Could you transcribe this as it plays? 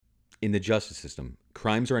In the justice system,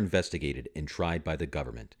 crimes are investigated and tried by the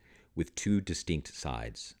government with two distinct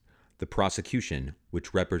sides: the prosecution,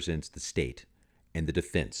 which represents the state, and the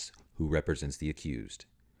defense, who represents the accused.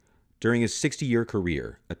 During his 60-year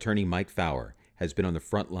career, attorney Mike Fauer has been on the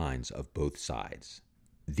front lines of both sides.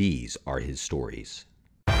 These are his stories.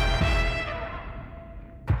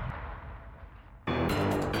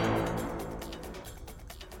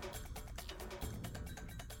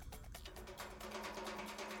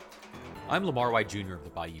 I'm Lamar White Jr. of the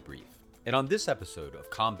Bayou Brief, and on this episode of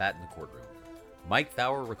Combat in the Courtroom, Mike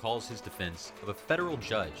Fauer recalls his defense of a federal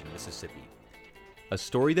judge in Mississippi. A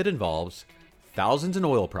story that involves thousands in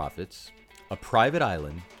oil profits, a private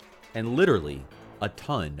island, and literally a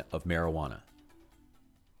ton of marijuana.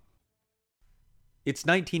 It's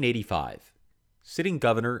 1985. Sitting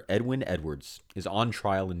Governor Edwin Edwards is on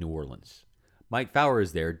trial in New Orleans. Mike Fauer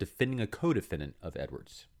is there defending a co-defendant of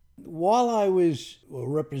Edwards. While I was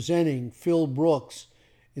representing Phil Brooks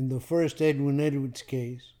in the first Edwin Edwards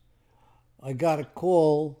case, I got a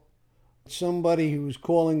call, somebody who was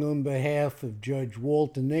calling on behalf of Judge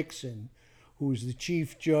Walter Nixon, who was the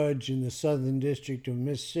chief judge in the Southern District of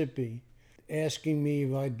Mississippi, asking me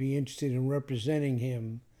if I'd be interested in representing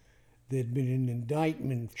him. There'd been an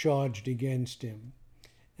indictment charged against him.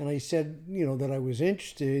 And I said, that I was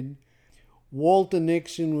interested. Walter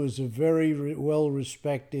Nixon was a very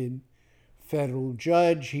well-respected federal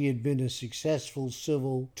judge. He had been a successful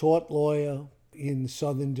civil tort lawyer in the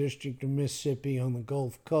Southern District of Mississippi on the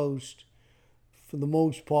Gulf Coast. For the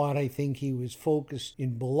most part, I think he was focused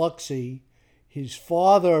in Biloxi. His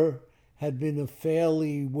father had been a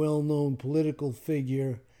fairly well-known political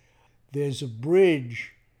figure. There's a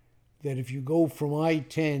bridge that if you go from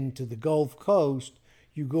I-10 to the Gulf Coast,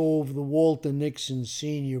 you go over the Walter Nixon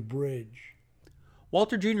Sr. Bridge.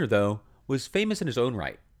 Walter Jr., though, was famous in his own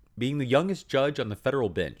right, being the youngest judge on the federal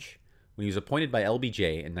bench when he was appointed by LBJ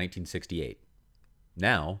in 1968.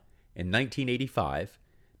 Now, in 1985,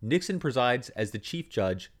 Nixon presides as the chief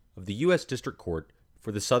judge of the U.S. District Court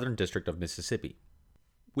for the Southern District of Mississippi.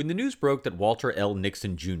 When the news broke that Walter L.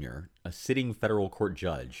 Nixon Jr., a sitting federal court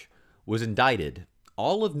judge, was indicted,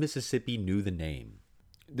 all of Mississippi knew the name.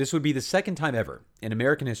 This would be the second time ever in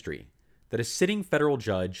American history that a sitting federal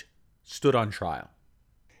judge stood on trial.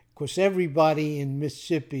 Of course, everybody in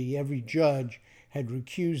Mississippi, every judge, had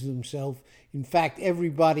recused themselves. In fact,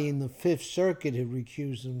 everybody in the Fifth Circuit had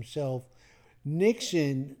recused themselves.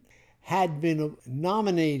 Nixon had been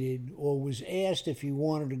nominated or was asked if he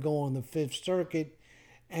wanted to go on the Fifth Circuit,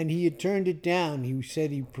 and he had turned it down. He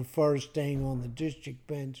said he prefers staying on the district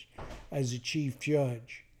bench as a chief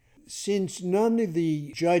judge. Since none of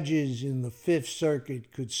the judges in the Fifth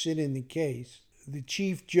Circuit could sit in the case, the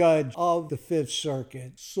chief judge of the Fifth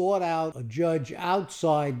Circuit sought out a judge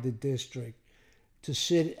outside the district to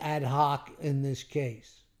sit ad hoc in this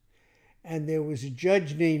case. And there was a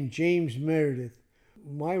judge named James Meredith.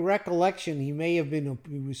 My recollection, he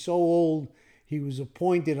was so old, he was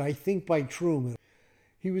appointed, I think, by Truman.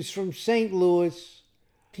 He was from St. Louis.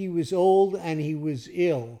 He was old and he was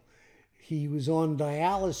ill. He was on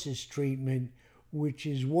dialysis treatment, which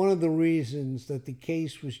is one of the reasons that the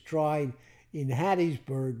case was tried in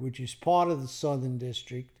Hattiesburg, which is part of the Southern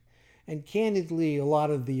District. And candidly, a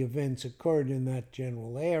lot of the events occurred in that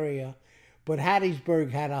general area. But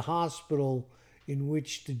Hattiesburg had a hospital in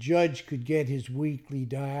which the judge could get his weekly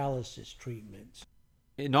dialysis treatments.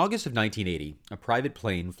 In August of 1980, a private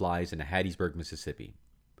plane flies into Hattiesburg, Mississippi.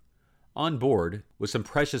 On board was some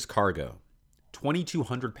precious cargo,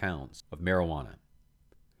 2,200 pounds of marijuana.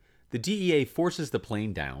 The DEA forces the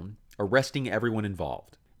plane down, arresting everyone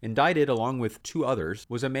involved. Indicted, along with two others,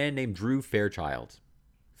 was a man named Drew Fairchild.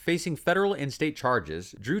 Facing federal and state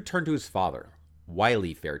charges, Drew turned to his father,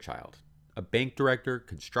 Wiley Fairchild, a bank director,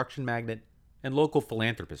 construction magnate, and local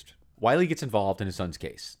philanthropist. Wiley gets involved in his son's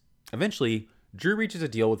case. Eventually, Drew reaches a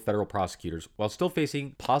deal with federal prosecutors while still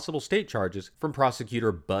facing possible state charges from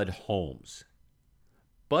prosecutor Bud Holmes.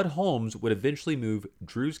 Bud Holmes would eventually move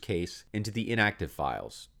Drew's case into the inactive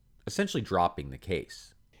files, essentially dropping the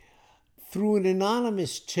case. Through an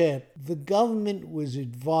anonymous tip, the government was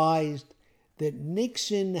advised that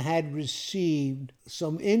Nixon had received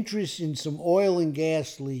some interest in some oil and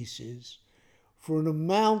gas leases for an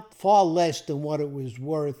amount far less than what it was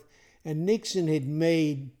worth, and Nixon had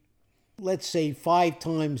made, let's say, 5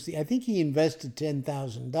 times I think he invested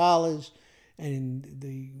 $10,000 and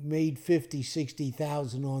they made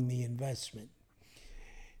 $50,000-$60,000 on the investment.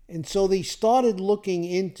 And so they started looking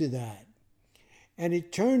into that. And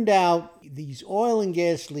it turned out these oil and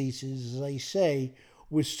gas leases, as I say,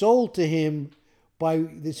 were sold to him by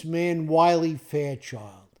this man, Wiley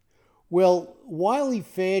Fairchild. Well, Wiley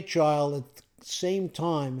Fairchild at the same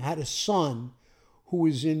time had a son who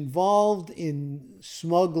was involved in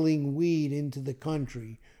smuggling weed into the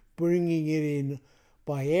country, bringing it in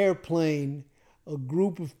by airplane. A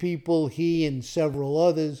group of people, he and several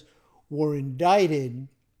others, were indicted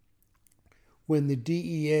when the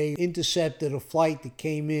DEA intercepted a flight that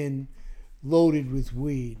came in loaded with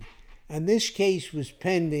weed. And this case was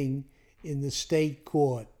pending in the state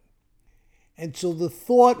court. And so the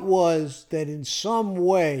thought was that in some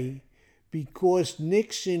way, because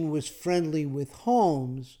Nixon was friendly with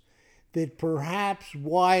Holmes, that perhaps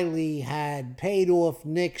Wiley had paid off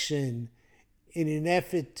Nixon in an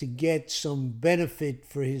effort to get some benefit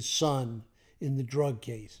for his son in the drug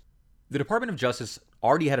case. The Department of Justice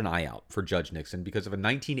already had an eye out for Judge Nixon because of a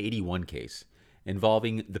 1981 case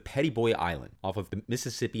involving the Petty Boy Island off of the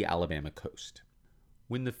Mississippi-Alabama coast.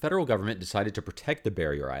 When the federal government decided to protect the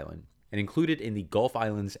barrier island and include it in the Gulf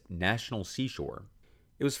Islands National Seashore,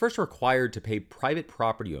 it was first required to pay private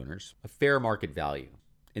property owners a fair market value,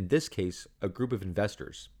 in this case, a group of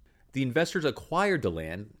investors. The investors acquired the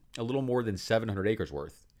land, a little more than 700 acres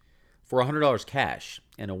worth, for $100 cash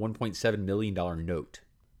and a $1.7 million note.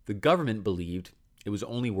 The government believed it was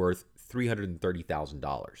only worth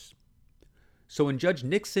 $330,000. So when Judge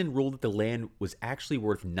Nixon ruled that the land was actually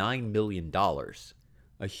worth $9 million,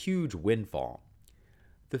 a huge windfall,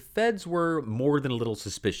 the feds were more than a little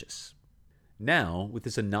suspicious. Now, with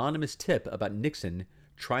this anonymous tip about Nixon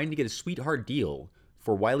trying to get a sweetheart deal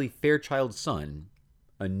for Wiley Fairchild's son,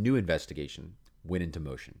 a new investigation went into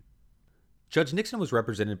motion. Judge Nixon was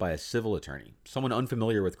represented by a civil attorney, someone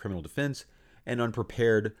unfamiliar with criminal defense and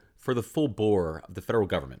unprepared for the full bore of the federal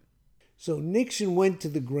government. So Nixon went to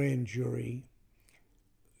the grand jury.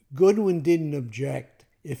 Goodwin didn't object.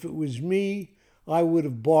 If it was me, I would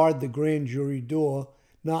have barred the grand jury door,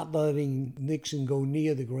 not letting Nixon go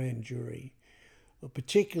near the grand jury,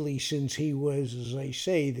 particularly since he was, as I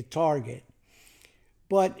say, the target.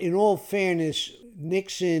 But in all fairness,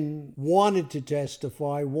 Nixon wanted to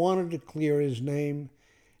testify, wanted to clear his name,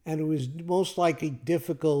 and it was most likely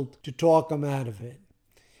difficult to talk him out of it.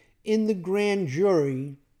 In the grand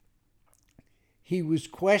jury, he was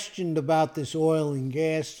questioned about this oil and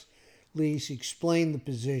gas lease, explained the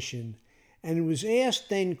position, and he was asked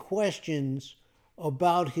then questions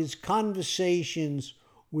about his conversations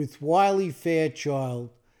with Wiley Fairchild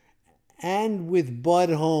and with Bud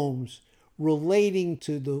Holmes relating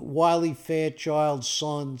to the Wiley Fairchild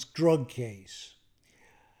son's drug case.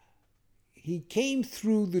 He came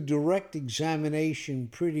through the direct examination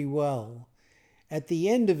pretty well. At the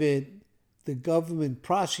end of it, the government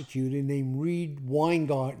prosecutor named Reed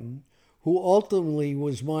Weingarten, who ultimately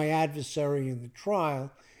was my adversary in the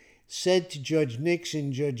trial, said to Judge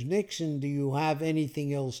Nixon, do you have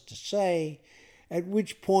anything else to say? At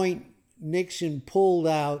which point Nixon pulled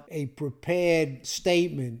out a prepared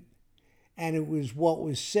statement, and it was what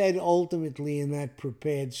was said ultimately in that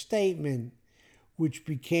prepared statement which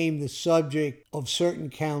became the subject of certain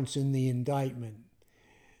counts in the indictment.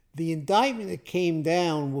 The indictment that came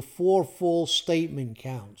down were 4 false statement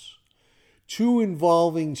counts, 2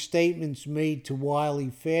 involving statements made to Wiley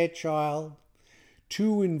Fairchild,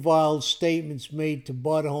 2 involved statements made to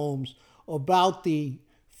Bud Holmes about the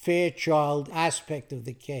Fairchild aspect of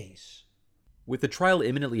the case. With the trial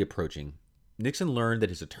imminently approaching, Nixon learned that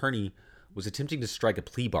his attorney was attempting to strike a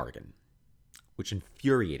plea bargain, which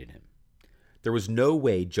infuriated him. There was no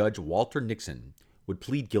way Judge Walter Nixon would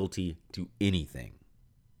plead guilty to anything.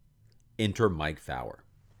 Enter Mike Fowler.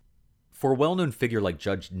 For a well-known figure like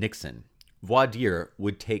Judge Nixon, voir dire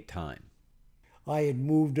would take time. I had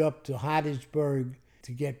moved up to Hattiesburg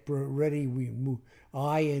to get ready.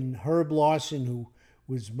 I and Herb Larson, who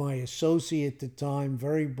was my associate at the time,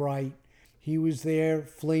 very bright. He was there,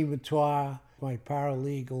 Flame Matoir, my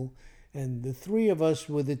paralegal, and the 3 of us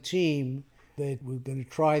were the team that were going to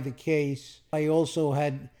try the case. I also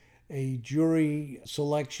had a jury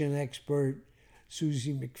selection expert,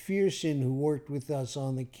 Susie McPherson, who worked with us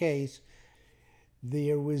on the case.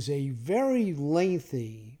 There was a very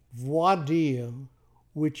lengthy voir dire,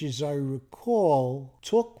 which, as I recall,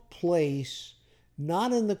 took place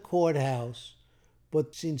not in the courthouse,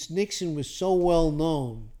 but since Nixon was so well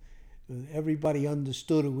known, everybody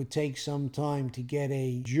understood it would take some time to get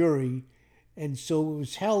a jury. And so it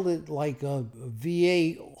was held at like a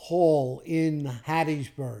VA hall in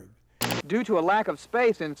Hattiesburg. Due to a lack of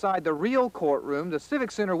space inside the real courtroom, the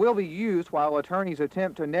Civic Center will be used while attorneys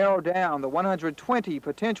attempt to narrow down the 120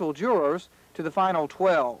 potential jurors to the final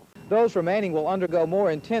 12. Those remaining will undergo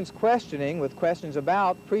more intense questioning, with questions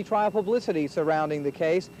about pretrial publicity surrounding the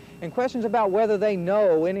case and questions about whether they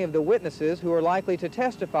know any of the witnesses who are likely to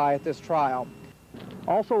testify at this trial.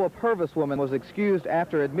 Also, a Purvis woman was excused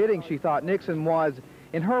after admitting she thought Nixon was,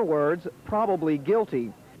 in her words, probably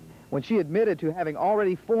guilty. When she admitted to having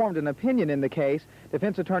already formed an opinion in the case,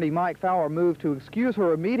 defense attorney Mike Fowler moved to excuse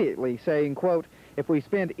her immediately, saying, quote, "If we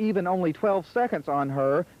spend even only 12 seconds on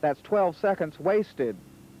her, that's 12 seconds wasted."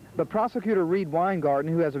 But prosecutor Reed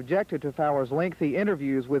Weingarten, who has objected to Fowler's lengthy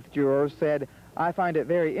interviews with jurors, said, "I find it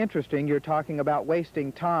very interesting you're talking about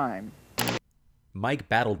wasting time." Mike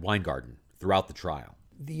battled Weingarten throughout the trial.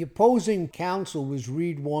 The opposing counsel was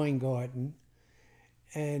Reed Weingarten,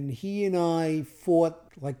 and he and I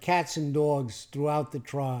fought like cats and dogs throughout the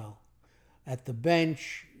trial, at the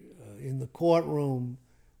bench, in the courtroom,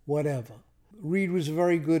 whatever. Reed was a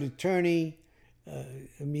very good attorney.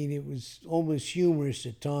 It was almost humorous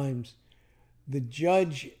at times. The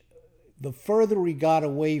judge, the further he got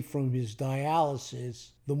away from his dialysis,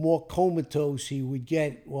 the more comatose he would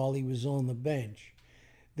get while he was on the bench.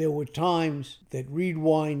 There were times that Reed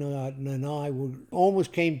Weingarten and I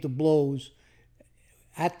almost came to blows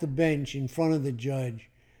at the bench in front of the judge,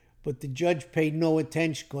 but the judge paid no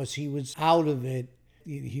attention because he was out of it.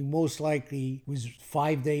 He most likely was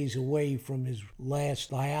 5 days away from his last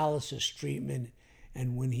dialysis treatment,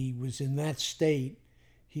 and when he was in that state,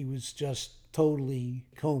 he was just totally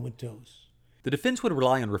comatose. The defense would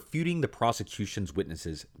rely on refuting the prosecution's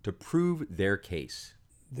witnesses to prove their case.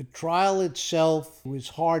 The trial itself was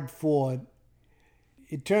hard fought.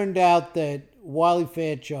 It turned out that Wiley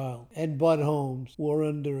Fairchild and Bud Holmes were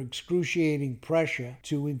under excruciating pressure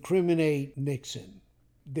to incriminate Nixon.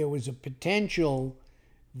 There was a potential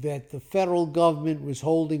that the federal government was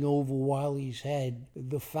holding over Wiley's head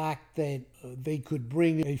the fact that they could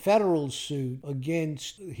bring a federal suit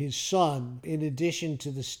against his son, in addition to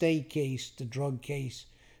the state case, the drug case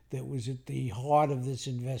that was at the heart of this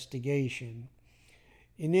investigation.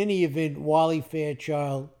 In any event, Wiley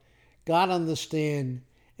Fairchild got on the stand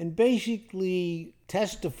and basically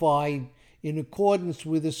testified in accordance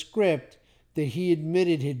with a script that he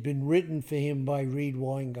admitted had been written for him by Reed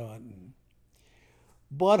Weingarten.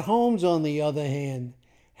 Bud Holmes, on the other hand,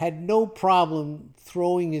 had no problem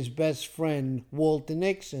throwing his best friend, Walter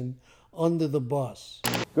Nixon, under the bus.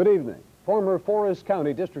 Good evening. Former Forest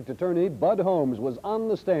County District Attorney Bud Holmes was on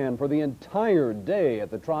the stand for the entire day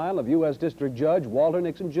at the trial of U.S. District Judge Walter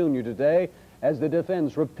Nixon Jr. today, as the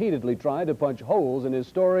defense repeatedly tried to punch holes in his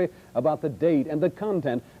story about the date and the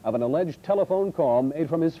content of an alleged telephone call made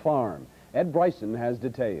from his farm. Ed Bryson has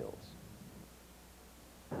details.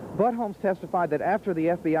 Bud Holmes testified that after the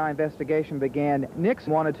FBI investigation began,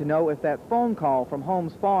 Nixon wanted to know if that phone call from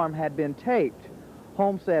Holmes' farm had been taped.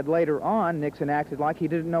 Holmes said later on Nixon acted like he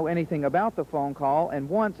didn't know anything about the phone call, and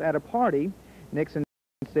once at a party, Nixon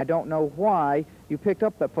said, "I don't know why you picked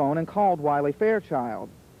up the phone and called Wiley Fairchild."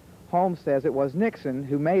 Holmes says it was Nixon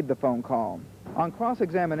who made the phone call. On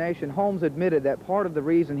cross-examination, Holmes admitted that part of the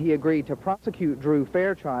reason he agreed to prosecute Drew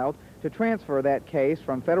Fairchild to transfer that case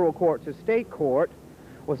from federal court to state court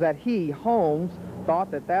was that he, Holmes,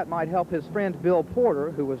 thought that that might help his friend Bill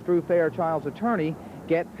Porter, who was Drew Fairchild's attorney,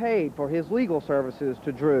 get paid for his legal services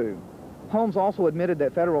to Drew. Holmes also admitted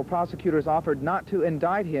that federal prosecutors offered not to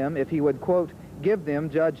indict him if he would, quote, give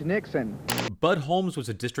them Judge Nixon. Bud Holmes was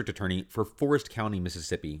a district attorney for Forest County,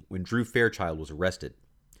 Mississippi, when Drew Fairchild was arrested.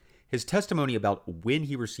 His testimony about when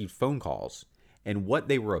he received phone calls and what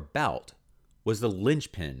they were about was the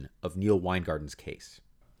linchpin of Neil Weingarten's case.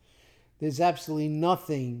 There's absolutely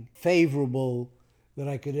nothing favorable that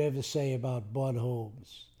I could ever say about Bud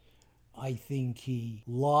Holmes. I think he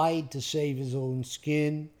lied to save his own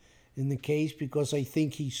skin in the case because I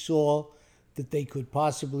think he saw that they could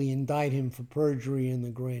possibly indict him for perjury in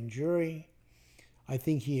the grand jury. I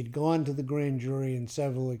think he had gone to the grand jury on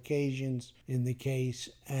several occasions in the case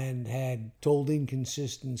and had told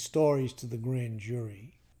inconsistent stories to the grand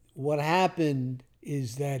jury. What happened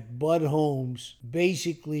is that Bud Holmes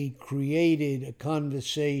basically created a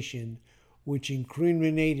conversation which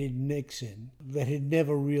incriminated Nixon that had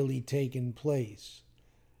never really taken place.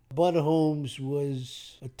 Bud Holmes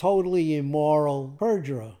was a totally immoral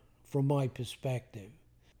perjurer from my perspective.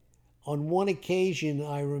 On one occasion,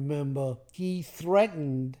 I remember, he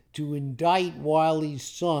threatened to indict Wiley's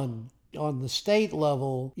son on the state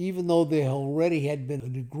level, even though there already had been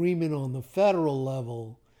an agreement on the federal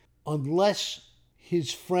level, unless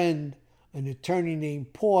his friend, an attorney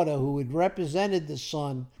named Porter, who had represented the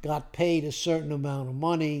son, got paid a certain amount of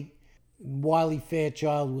money. Wiley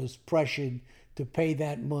Fairchild was pressured to pay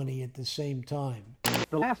that money at the same time.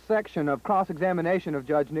 The last section of cross-examination of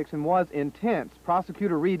Judge Nixon was intense.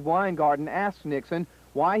 Prosecutor Reed Weingarten asked Nixon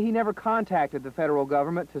why he never contacted the federal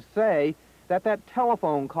government to say that that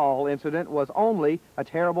telephone call incident was only a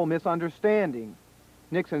terrible misunderstanding.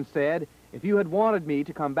 Nixon said, "If you had wanted me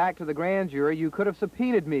to come back to the grand jury, you could have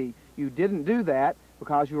subpoenaed me. You didn't do that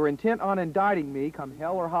because you were intent on indicting me come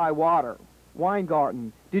hell or high water."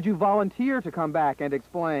 Weingarten, "Did you volunteer to come back and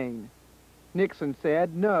explain?" Nixon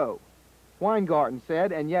said, "No." Weingarten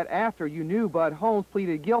said, "And yet after you knew Bud Holmes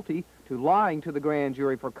pleaded guilty to lying to the grand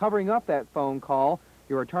jury for covering up that phone call,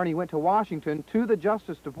 your attorney went to Washington to the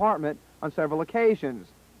Justice Department on several occasions."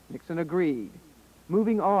 Nixon agreed.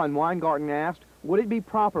 Moving on, Weingarten asked, would it be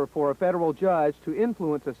proper for a federal judge to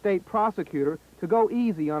influence a state prosecutor to go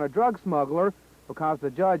easy on a drug smuggler because the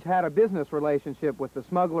judge had a business relationship with the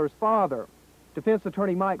smuggler's father? Defense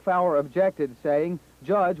attorney Mike Fowler objected, saying,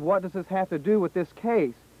 "Judge, what does this have to do with this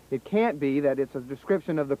case? It can't be that it's a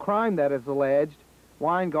description of the crime that is alleged."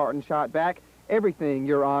 Weingarten shot back, "Everything,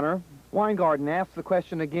 Your Honor." Weingarten asked the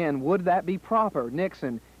question again, would that be proper?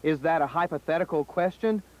 Nixon, "Is that a hypothetical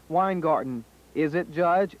question?" Weingarten, "Is it,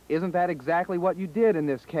 Judge? Isn't that exactly what you did in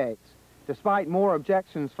this case?" Despite more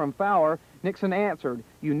objections from Fowler, Nixon answered,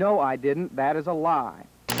 "You know I didn't. That is a lie."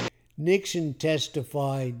 Nixon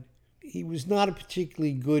testified he was not a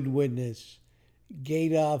particularly good witness,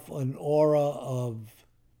 gave off an aura of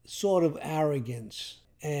sort of arrogance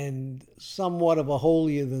and somewhat of a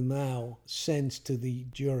holier-than-thou sense to the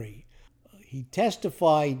jury. He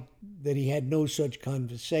testified that he had no such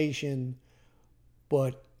conversation,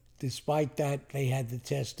 but despite that, they had the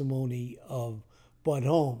testimony of Bud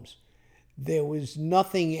Holmes. There was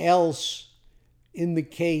nothing else in the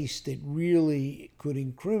case that really could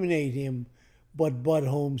incriminate him but Bud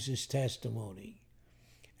Holmes' testimony.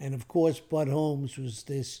 And of course, Bud Holmes was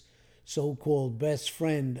this so-called best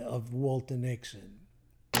friend of Walter Nixon.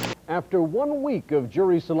 After 1 week of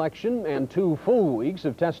jury selection and 2 full weeks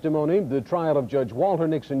of testimony, the trial of Judge Walter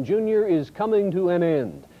Nixon Jr. is coming to an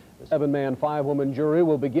end. The 7-man, 5-woman jury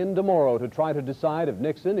will begin tomorrow to try to decide if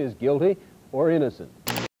Nixon is guilty or innocent.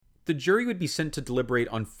 The jury would be sent to deliberate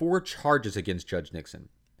on 4 charges against Judge Nixon.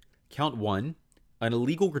 Count 1, an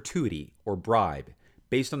illegal gratuity or bribe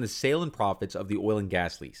based on the sale and profits of the oil and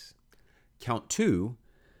gas lease. Count 2,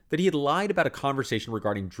 that he had lied about a conversation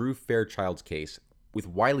regarding Drew Fairchild's case with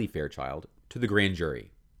Wiley Fairchild to the grand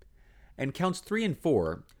jury. And counts 3 and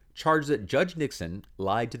 4 charge that Judge Nixon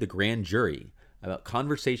lied to the grand jury about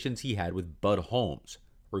conversations he had with Bud Holmes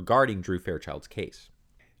regarding Drew Fairchild's case.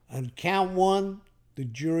 On count 1, the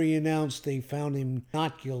jury announced they found him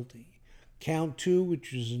not guilty. Count 2,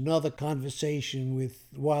 which was another conversation with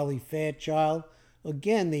Wiley Fairchild,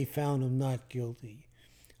 again they found him not guilty.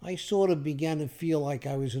 I sort of began to feel like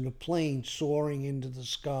I was in a plane soaring into the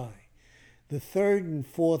sky. The 3rd and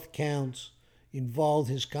 4th counts involved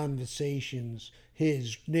Nixon's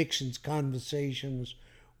conversations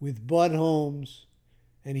with Bud Holmes,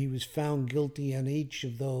 and he was found guilty on each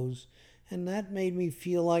of those, and that made me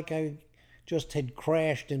feel like I just had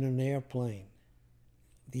crashed in an airplane.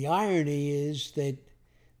 The irony is that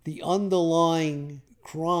the underlying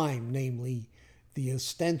crime, namely the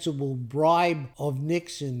ostensible bribe of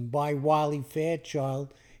Nixon by Wiley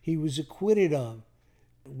Fairchild, he was acquitted of.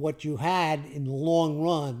 What you had in the long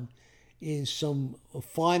run is some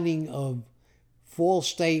finding of false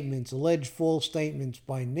statements, alleged false statements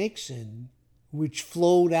by Nixon, which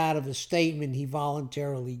flowed out of a statement he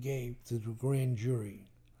voluntarily gave to the grand jury,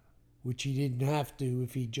 which he didn't have to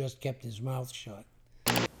if he just kept his mouth shut.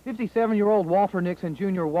 57-year-old Walter Nixon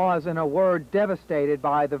Jr. was, in a word, devastated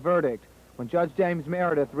by the verdict. When Judge James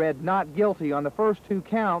Meredith read not guilty on the first 2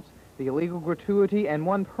 counts, the illegal gratuity and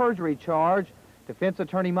 1 perjury charge, defense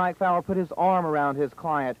attorney Mike Fowler put his arm around his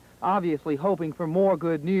client, obviously hoping for more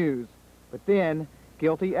good news. But then,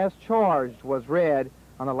 guilty as charged was read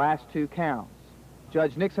on the last 2 counts.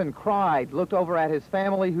 Judge Nixon cried, looked over at his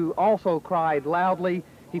family, who also cried loudly.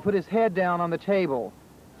 He put his head down on the table.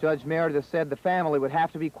 Judge Meredith said the family would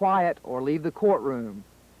have to be quiet or leave the courtroom.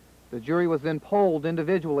 The jury was then polled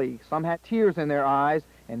individually. Some had tears in their eyes,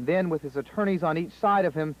 and then, with his attorneys on each side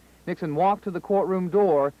of him, Nixon walked to the courtroom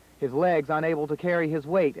door, his legs unable to carry his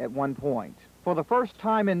weight at one point. For the first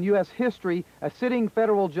time in U.S. history, a sitting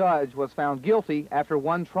federal judge was found guilty after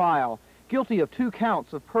 1 trial, guilty of 2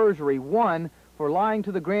 counts of perjury, 1 for lying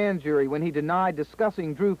to the grand jury when he denied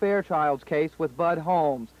discussing Drew Fairchild's case with Bud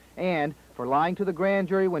Holmes, and for lying to the grand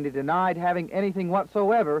jury when he denied having anything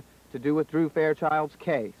whatsoever to do with Drew Fairchild's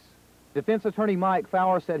case. Defense attorney Mike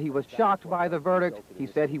Fowler said he was shocked by the verdict. He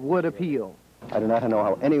said he would appeal. I do not know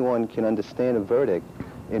how anyone can understand a verdict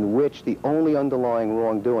in which the only underlying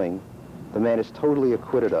wrongdoing the man is totally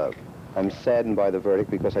acquitted of. I'm saddened by the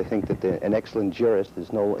verdict because I think that an excellent jurist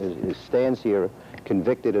stands here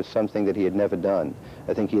convicted of something that he had never done.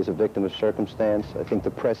 I think he is a victim of circumstance. I think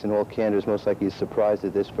the press in all candor is most likely as surprised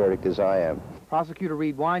at this verdict as I am. Prosecutor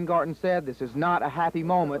Reed Weingarten said this is not a happy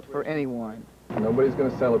moment for anyone. Nobody's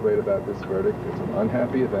going to celebrate about this verdict. It's an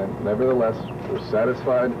unhappy event. Nevertheless, we're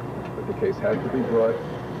satisfied that the case had to be brought,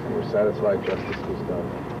 and we're satisfied justice was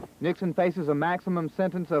done. Nixon faces a maximum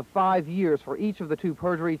sentence of 5 years for each of the 2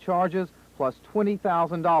 perjury charges, plus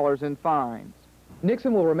 $20,000 in fines.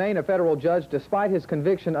 Nixon will remain a federal judge despite his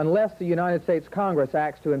conviction unless the United States Congress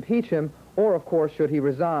acts to impeach him, or, of course, should he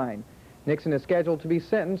resign. Nixon is scheduled to be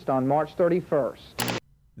sentenced on March 31st.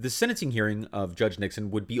 The sentencing hearing of Judge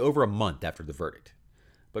Nixon would be over a month after the verdict.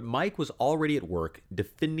 But Mike was already at work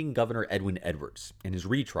defending Governor Edwin Edwards in his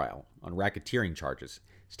retrial on racketeering charges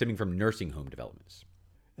stemming from nursing home developments.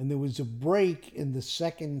 And there was a break in the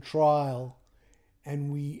second trial,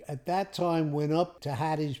 and we, at that time, went up to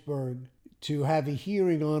Hattiesburg to have a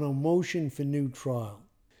hearing on a motion for new trial.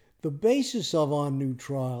 The basis of our new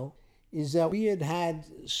trial is that we had had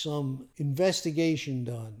some investigation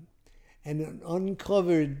done and it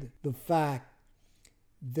uncovered the fact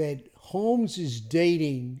that Holmes's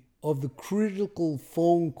dating of the critical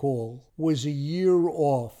phone call was a year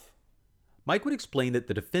off. Mike would explain that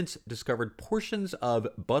the defense discovered portions of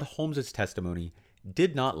Bud Holmes' testimony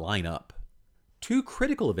did not line up. 2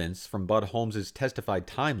 critical events from Bud Holmes' testified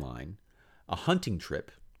timeline, a hunting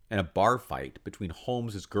trip and a bar fight between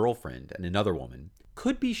Holmes' girlfriend and another woman,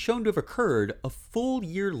 could be shown to have occurred a full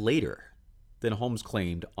year later than Holmes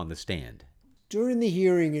claimed on the stand. During the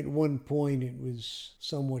hearing, at one point, it was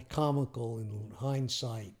somewhat comical in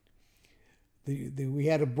hindsight. We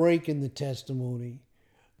had a break in the testimony.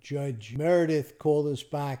 Judge Meredith called us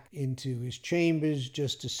back into his chambers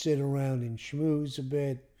just to sit around and schmooze a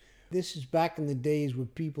bit. This is back in the days where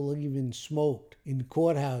people even smoked in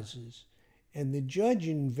courthouses. And the judge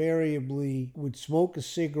invariably would smoke a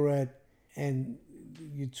cigarette, and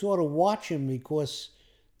you'd sort of watch him because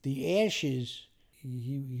the ashes,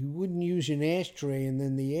 he wouldn't use an ashtray, and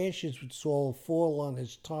then the ashes would sort of fall on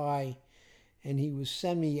his tie, and he was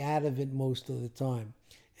semi out of it most of the time.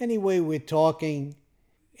 Anyway, we're talking.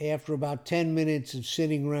 After about 10 minutes of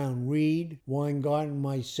sitting around, Reed, Weingarten,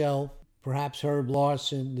 myself, perhaps Herb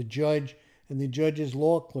Larson, the judge, and the judge's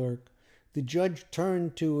law clerk, the judge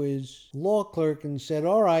turned to his law clerk and said,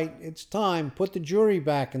 "All right, it's time. Put the jury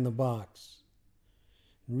back in the box."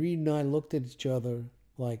 Reed and I looked at each other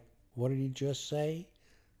like, what did he just say?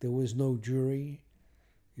 There was no jury.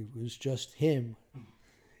 It was just him.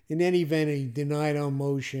 In any event, he denied our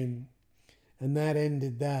motion, and that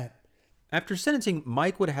ended that. After sentencing,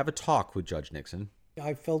 Mike would have a talk with Judge Nixon.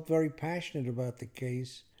 I felt very passionate about the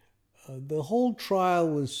case. The whole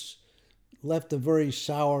trial left a very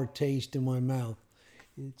sour taste in my mouth.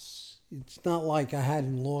 It's not like I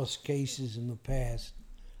hadn't lost cases in the past.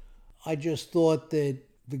 I just thought that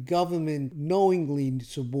the government knowingly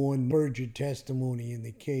suborned perjured testimony in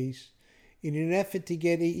the case in an effort to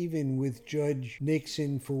get even with Judge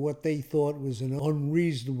Nixon for what they thought was an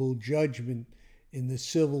unreasonable judgment in the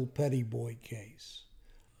civil Petty Boyd case.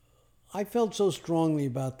 I felt so strongly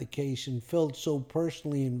about the case and felt so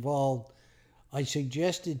personally involved, I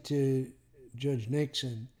suggested to Judge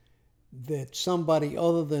Nixon that somebody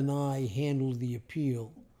other than I handle the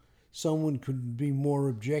appeal. Someone could be more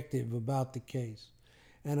objective about the case.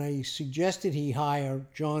 And I suggested he hire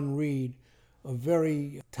John Reed, a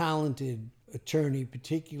very talented attorney,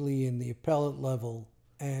 particularly in the appellate level.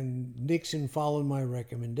 And Nixon followed my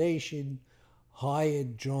recommendation,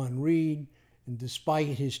 hired John Reed, and despite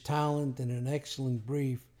his talent and an excellent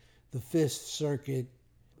brief, the Fifth Circuit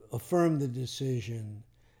affirmed the decision,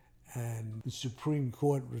 and the Supreme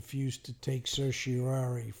Court refused to take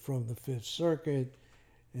certiorari from the Fifth Circuit,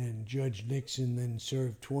 and Judge Nixon then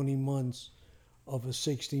served 20 months of a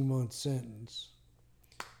 60-month sentence.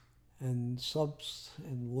 And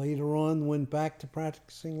later on went back to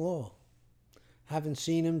practicing law. Haven't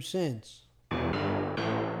seen him since.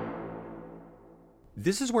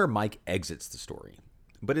 This is where Mike exits the story,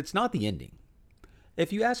 but it's not the ending.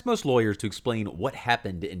 If you ask most lawyers to explain what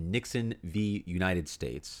happened in Nixon v. United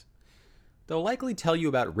States, they'll likely tell you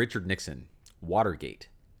about Richard Nixon, Watergate,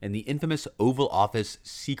 and the infamous Oval Office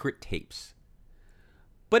secret tapes.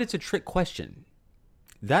 But it's a trick question.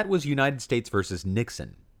 That was United States versus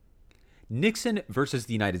Nixon. Nixon versus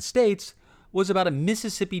the United States was about a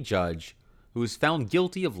Mississippi judge who was found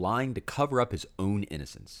guilty of lying to cover up his own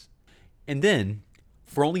innocence. And then,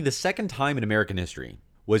 for only the second time in American history,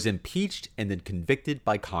 was impeached and then convicted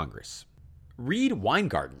by Congress. Reed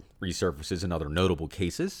Weingarten resurfaces in other notable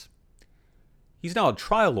cases. He's now a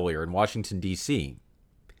trial lawyer in Washington, D.C.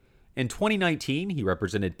 In 2019, he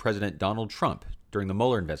represented President Donald Trump during the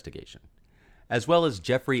Mueller investigation, as well as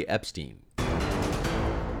Jeffrey Epstein.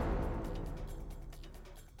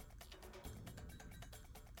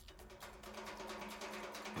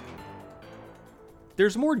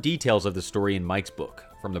 There's more details of the story in Mike's book,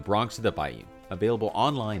 From the Bronx to the Bayou, available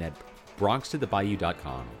online at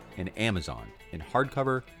bronxtothebayou.com and Amazon in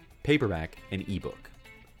hardcover, paperback, and ebook.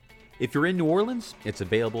 If you're in New Orleans, it's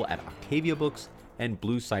available at Octavia Books and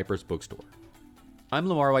Blue Cypress Bookstore. I'm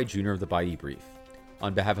Lamar White Jr. of the Bayou Brief.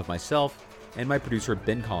 On behalf of myself and my producer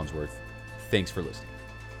Ben Collinsworth, thanks for listening.